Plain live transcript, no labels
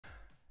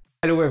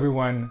Hello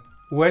everyone,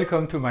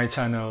 welcome to my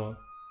channel.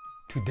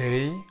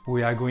 Today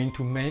we are going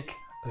to make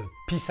a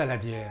pie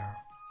saladière.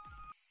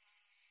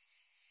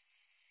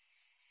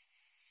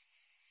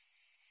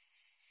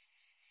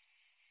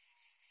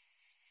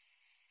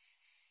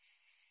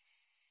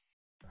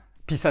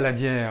 Pie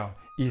saladière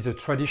is a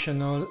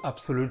traditional,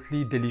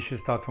 absolutely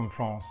delicious tart from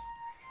France.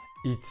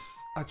 It's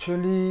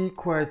actually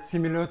quite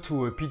similar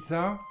to a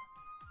pizza.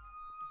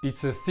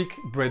 It's a thick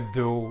bread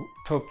dough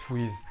topped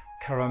with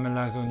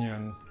caramelized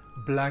onions,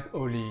 black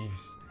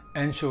olives,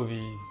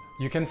 anchovies.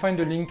 You can find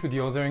a link to the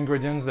other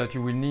ingredients that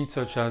you will need,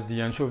 such as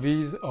the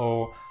anchovies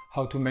or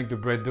how to make the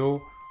bread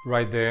dough,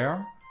 right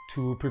there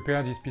to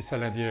prepare this pie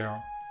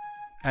saladière.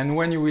 And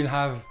when you will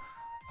have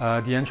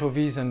the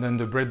anchovies and then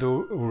the bread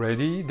dough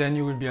ready, then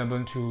you will be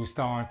able to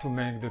start to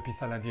make the pie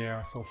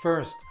saladière. So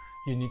first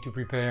you need to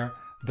prepare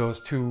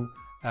those two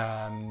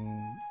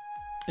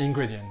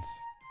ingredients.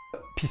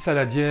 Pie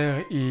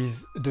saladière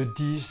is the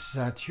dish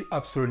that you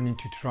absolutely need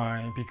to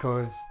try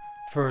because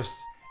first,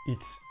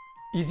 it's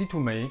easy to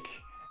make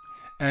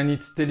and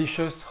it's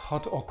delicious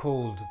hot or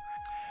cold.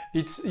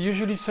 It's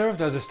usually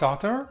served as a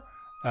starter,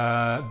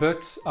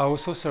 but I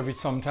also serve it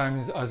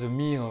sometimes as a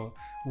meal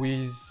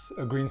with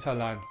a green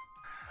salad.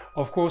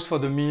 Of course, for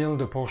the meal,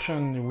 the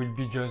portion will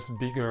be just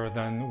bigger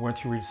than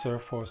what you will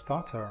serve for a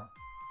starter.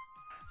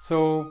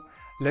 So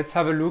let's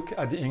have a look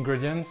at the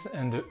ingredients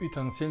and the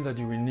utensils that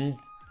you will need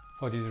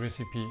for this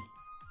recipe.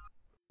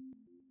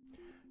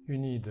 You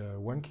need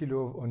 1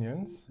 kilo of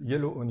onions,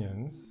 yellow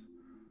onions,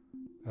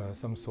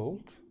 some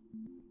salt,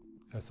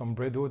 some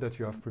bread dough that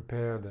you have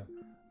prepared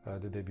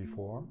the day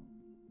before,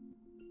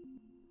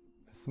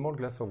 a small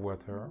glass of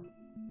water,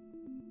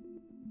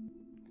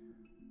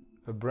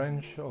 a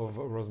branch of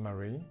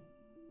rosemary,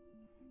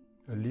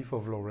 a leaf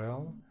of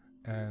laurel,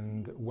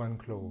 and 1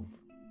 clove.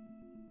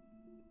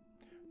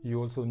 You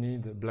also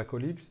need black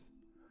olives,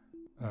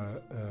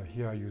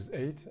 here I use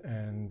 8,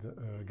 and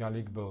a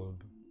garlic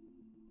bulb.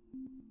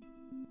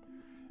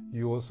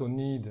 You also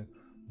need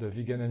the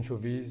vegan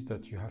anchovies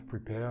that you have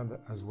prepared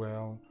as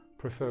well,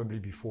 preferably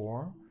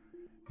before.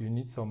 You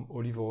need some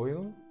olive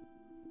oil.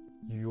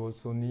 You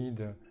also need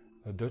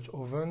a Dutch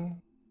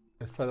oven,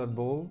 a salad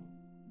bowl,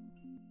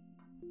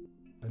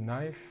 a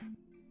knife,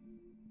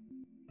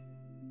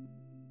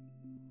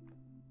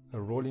 a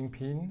rolling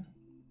pin,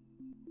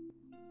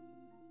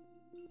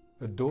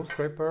 a dough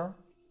scraper,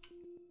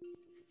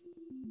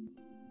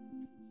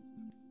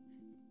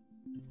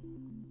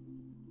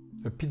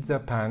 a pizza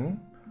pan.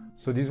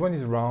 So this one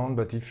is round,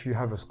 but if you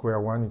have a square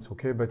one, it's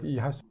okay, but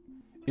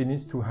it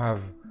needs to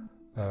have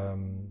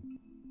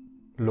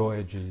low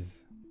edges.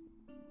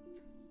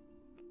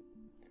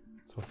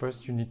 So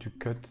first you need to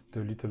cut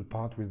the little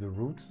part with the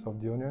roots of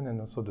the onion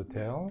and also the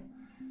tail,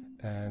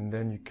 and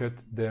then you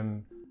cut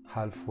them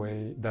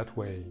halfway that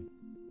way.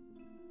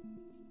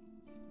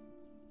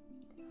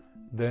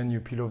 Then you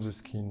peel off the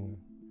skin.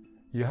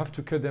 You have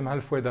to cut them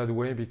halfway that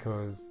way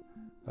because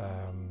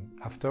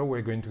after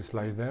we're going to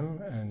slice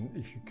them, and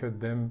if you cut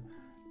them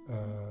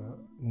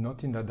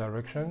not in that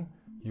direction,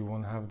 you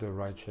won't have the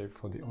right shape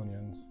for the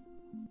onions.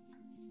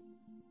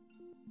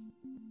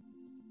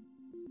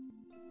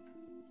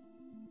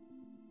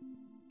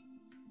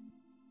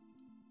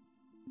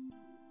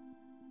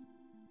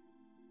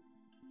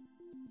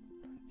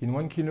 In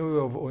 1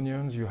 kilo of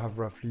onions you have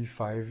roughly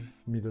 5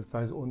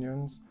 middle-sized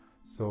onions,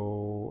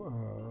 so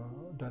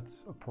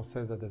that's a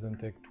process that doesn't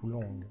take too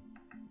long.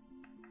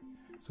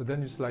 So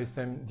then you slice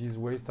them this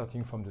way,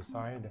 starting from the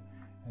side,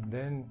 and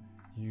then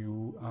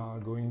you are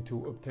going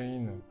to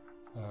obtain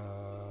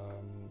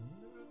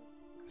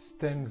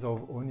stems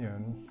of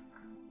onions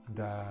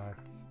that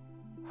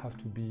have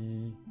to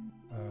be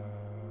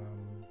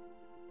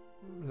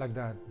like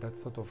that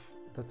sort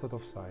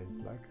of size,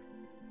 like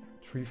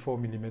 3-4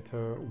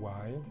 millimeter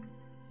wide.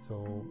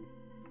 So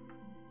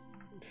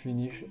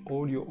finish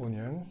all your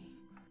onions.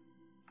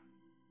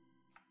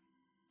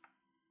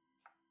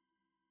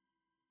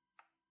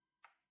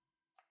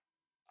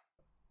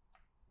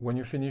 When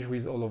you finish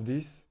with all of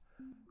this,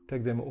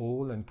 take them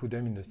all and put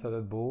them in the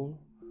salad bowl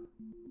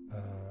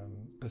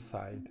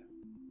aside.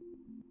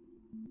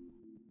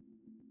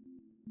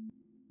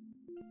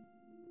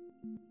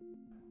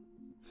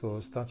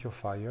 So start your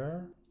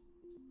fire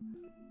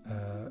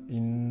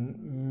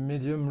in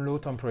medium-low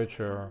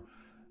temperature.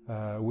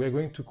 We are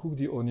going to cook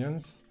the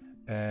onions,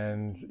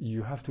 and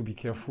you have to be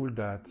careful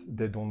that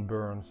they don't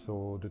burn,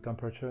 so the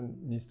temperature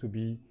needs to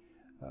be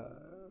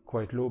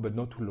quite low but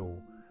not too low.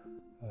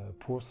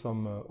 Pour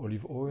some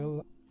olive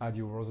oil, add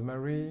your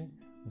rosemary,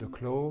 the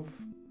clove,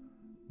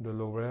 the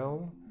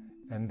laurel,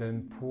 and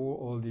then pour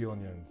all the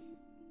onions.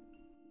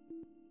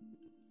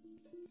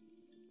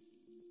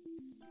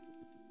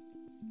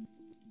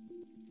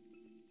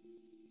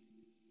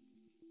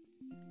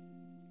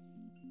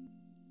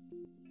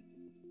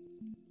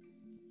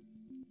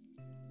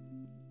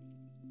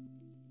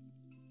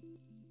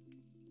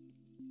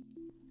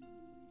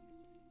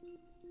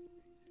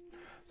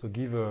 So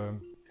give a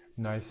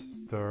nice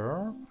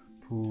stir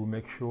to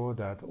make sure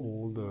that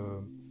all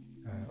the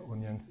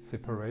onions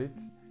separate,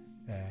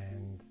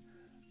 and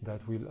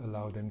that will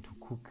allow them to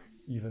cook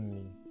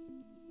evenly.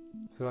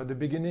 So at the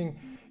beginning,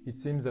 it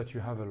seems that you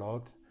have a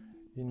lot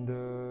in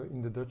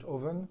the Dutch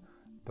oven,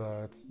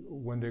 but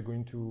when they're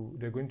going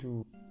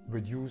to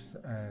reduce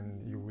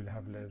and you will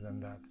have less than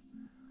that.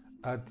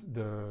 Add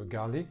the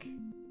garlic.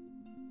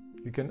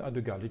 You can add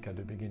the garlic at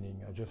the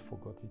beginning. I just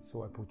forgot it,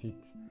 so I put it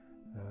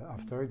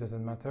after. It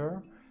doesn't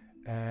matter.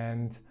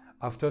 And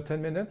after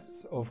 10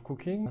 minutes of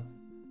cooking,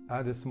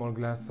 add a small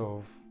glass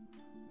of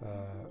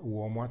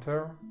warm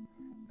water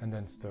and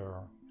then stir.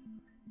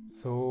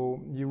 So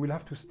you will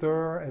have to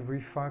stir every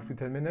 5 to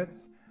 10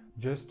 minutes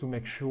just to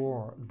make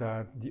sure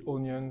that the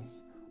onions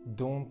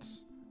don't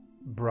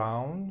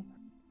brown.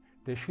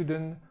 They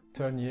shouldn't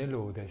turn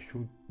yellow. They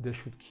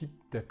should keep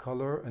their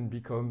color and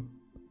become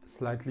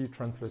slightly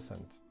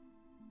translucent.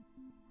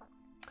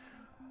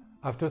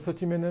 After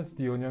 30 minutes,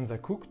 the onions are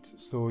cooked,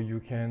 so you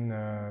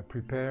can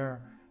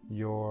prepare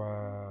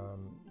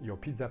your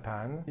pizza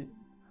pan.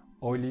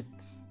 Oil it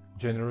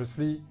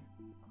generously.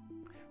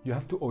 You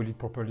have to oil it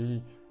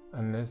properly,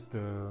 unless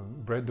the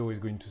bread dough is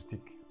going to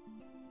stick.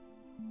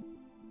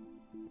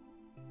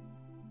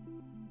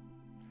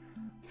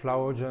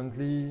 Flour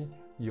gently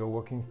your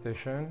working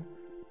station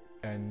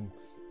and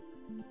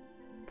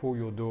pour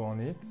your dough on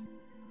it.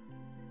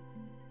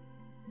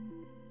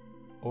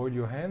 Oil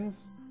your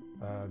hands,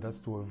 that's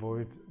to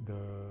avoid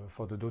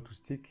for the dough to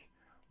stick.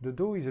 The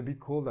dough is a bit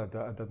cold at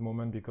that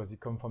moment because it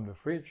comes from the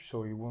fridge,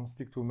 so it won't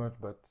stick too much,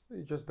 but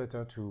it's just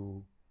better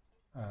to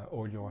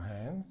oil your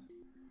hands.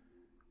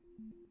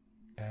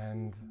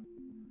 And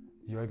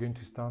you are going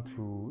to start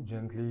to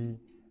gently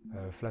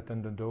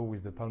flatten the dough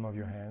with the palm of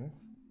your hands.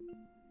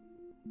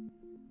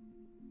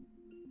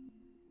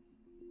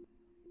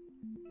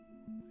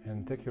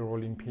 And take your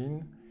rolling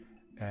pin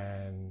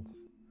and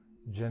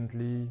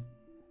gently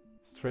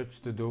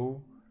stretch the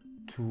dough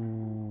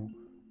to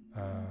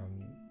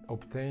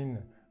obtain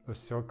a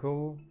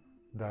circle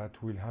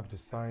that will have the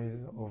size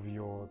of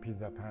your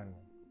pizza pan.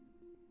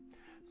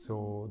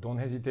 So don't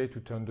hesitate to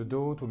turn the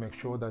dough to make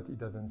sure that it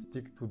doesn't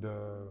stick to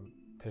the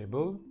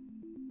table.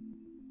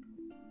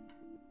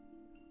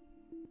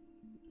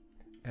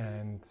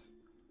 And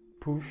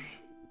push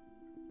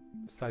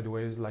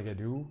sideways like I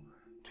do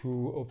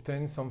to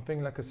obtain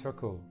something like a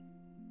circle.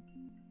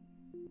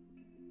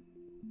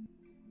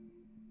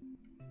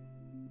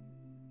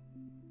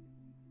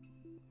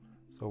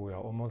 So we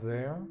are almost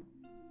there.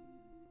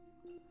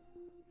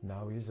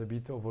 Now it's a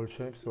bit oval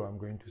shape, so I'm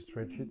going to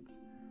stretch it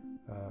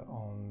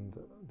on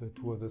the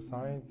two other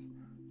sides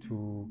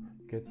to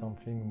get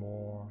something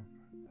more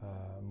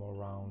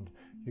round.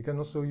 You can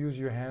also use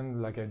your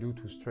hand like I do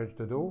to stretch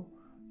the dough.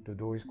 The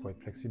dough is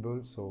quite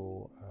flexible,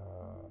 so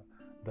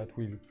that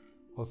will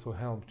also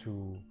help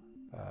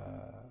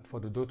for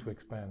the dough to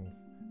expand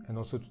and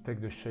also to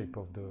take the shape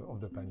of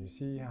the pan. You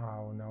see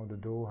how now the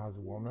dough has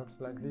warmed up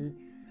slightly,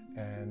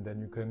 and then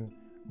you can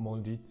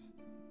mold it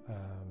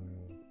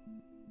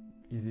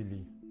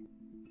easily.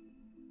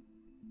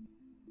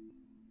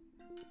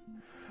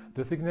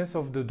 The thickness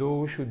of the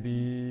dough should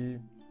be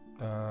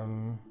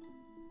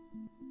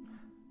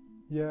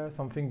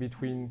something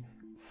between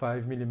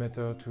 5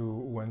 millimeter to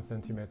 1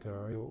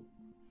 centimeter.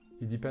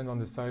 It depends on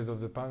the size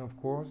of the pan, of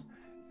course,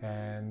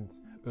 and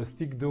a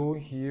thick dough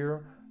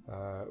here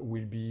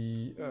will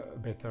be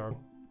better.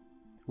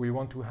 We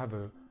want to have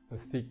a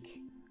thick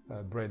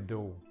bread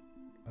dough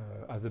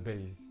as a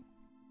base.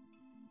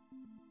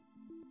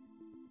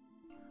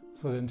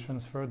 So then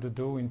transfer the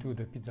dough into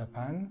the pizza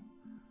pan.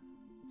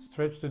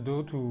 Stretch the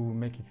dough to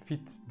make it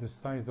fit the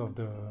size of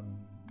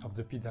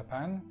the pizza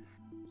pan.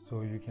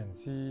 So you can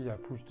see I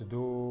push the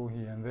dough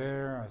here and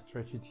there, I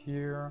stretch it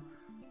here,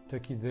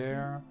 tuck it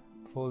there,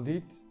 fold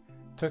it,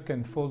 tuck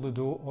and fold the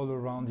dough all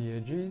around the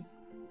edges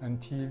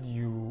until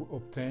you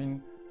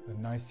obtain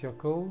a nice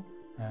circle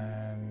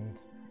and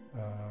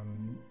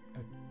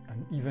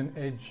an even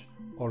edge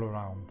all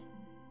around.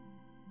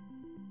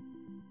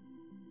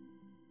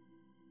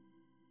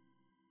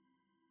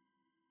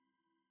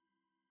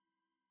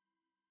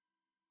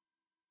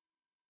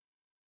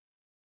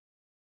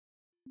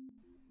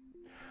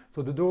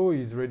 So the dough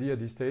is ready at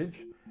this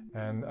stage,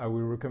 and I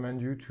will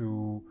recommend you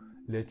to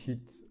let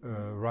it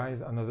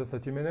rise another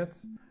 30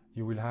 minutes.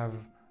 You will have,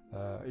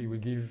 it will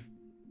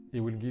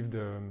give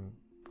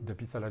the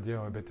pizza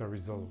saladière a better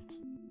result.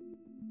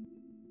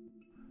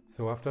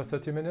 So after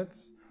 30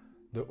 minutes,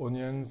 the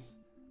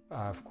onions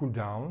have cooled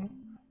down,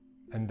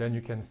 and then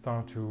you can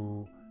start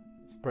to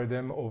spread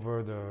them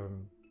over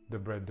the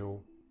bread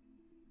dough.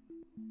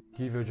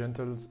 Give a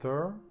gentle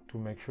stir to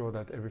make sure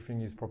that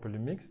everything is properly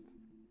mixed.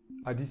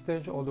 At this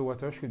stage, all the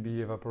water should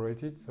be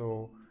evaporated,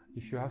 so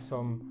if you have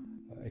some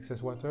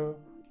excess water,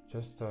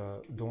 just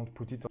don't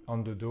put it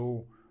on the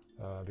dough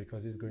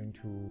because it's going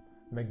to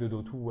make the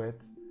dough too wet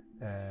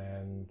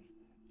and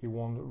it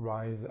won't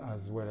rise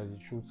as well as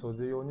it should. So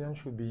the onion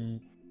should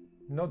be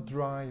not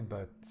dry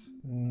but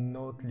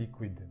not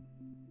liquid.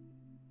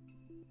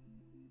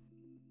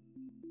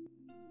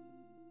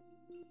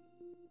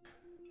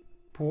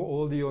 Pour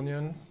all the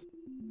onions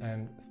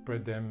and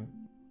spread them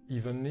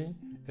evenly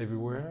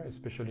everywhere,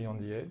 especially on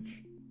the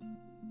edge.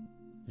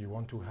 You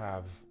want to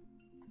have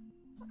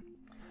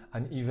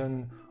an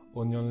even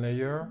onion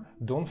layer.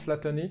 Don't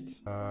flatten it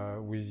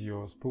with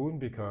your spoon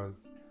because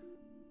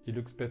it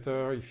looks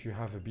better if you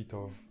have a bit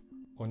of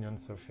onion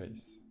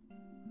surface.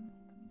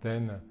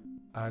 Then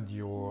add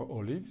your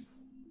olives.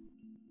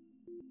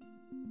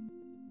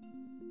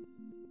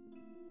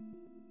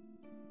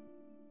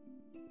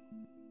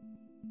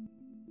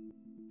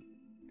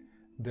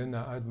 Then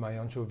I add my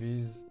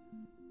anchovies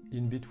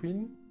in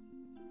between.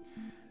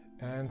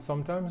 And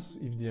sometimes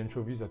if the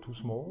anchovies are too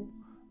small,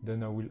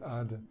 then I will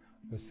add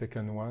a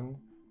second one,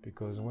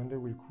 because when they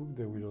will cook,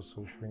 they will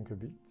also shrink a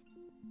bit.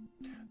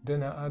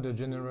 Then I add a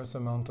generous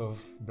amount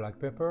of black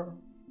pepper.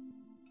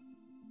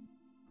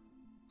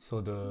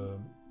 So the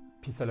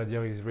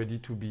pissaladière is ready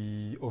to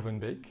be oven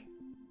baked.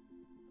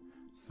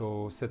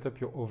 So set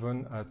up your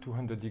oven at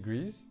 200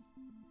 degrees.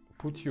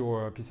 Put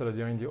your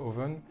pissaladière in the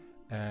oven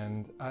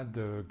and add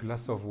a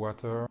glass of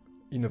water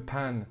in a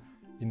pan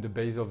in the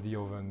base of the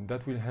oven.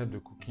 That will help the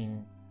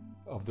cooking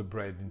of the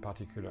bread in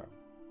particular.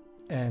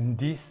 And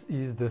this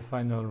is the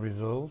final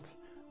result.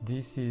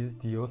 This is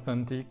the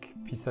authentic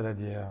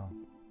pissaladière.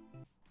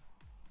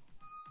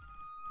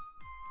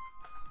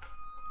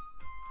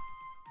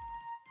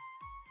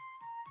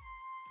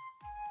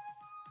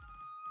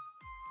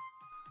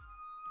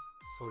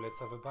 So let's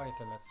have a bite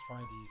and let's try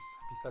this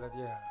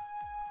pissaladière.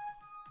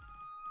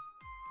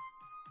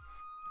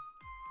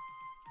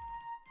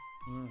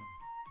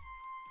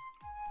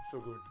 So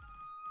good.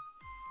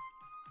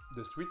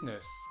 The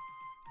sweetness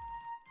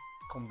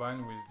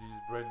combined with this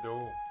bread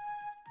dough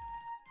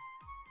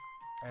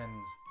and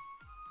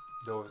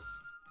those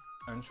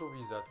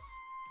anchovies that's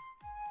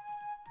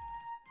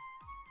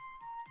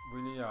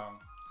really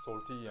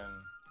salty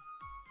and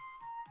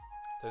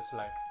tastes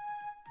like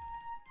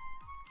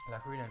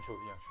real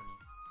anchovy actually.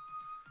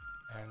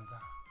 And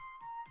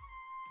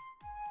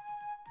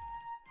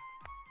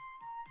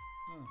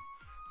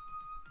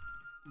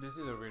this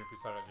is a real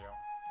pissaladière.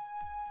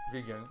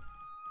 Vegan,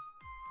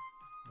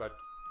 but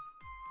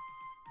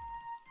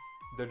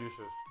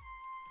delicious.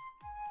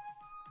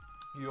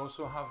 You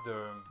also have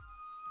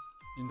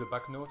in the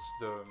back notes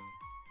the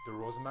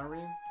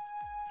rosemary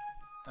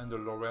and the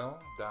laurel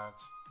that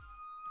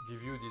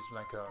give you this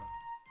like a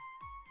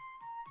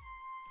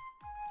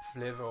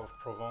flavor of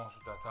Provence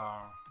that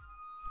are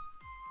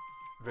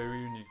very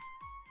unique.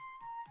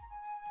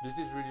 This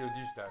is really a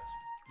dish that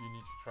you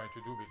need to try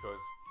to do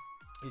because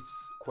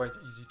it's quite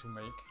easy to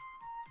make.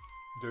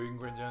 The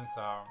ingredients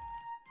are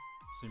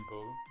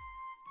simple.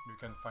 You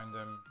can find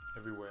them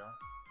everywhere.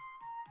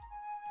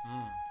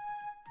 Oh,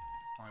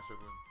 it's so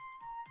good.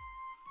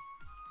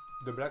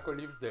 The black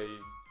olive, they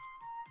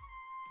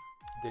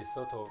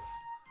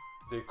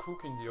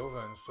cook in the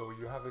oven, so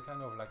you have a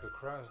kind of like a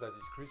crust that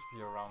is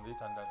crispy around it,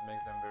 and that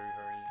makes them very,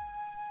 very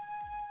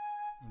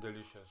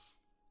delicious.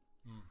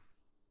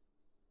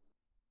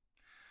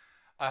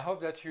 I hope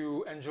that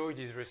you enjoyed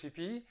this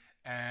recipe,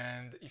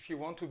 and if you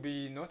want to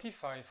be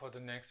notified for the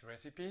next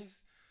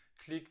recipes,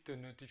 click the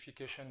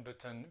notification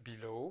button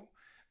below.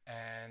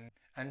 And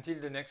until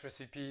the next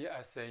recipe,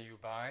 I say you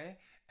bye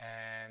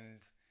and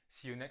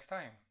see you next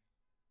time.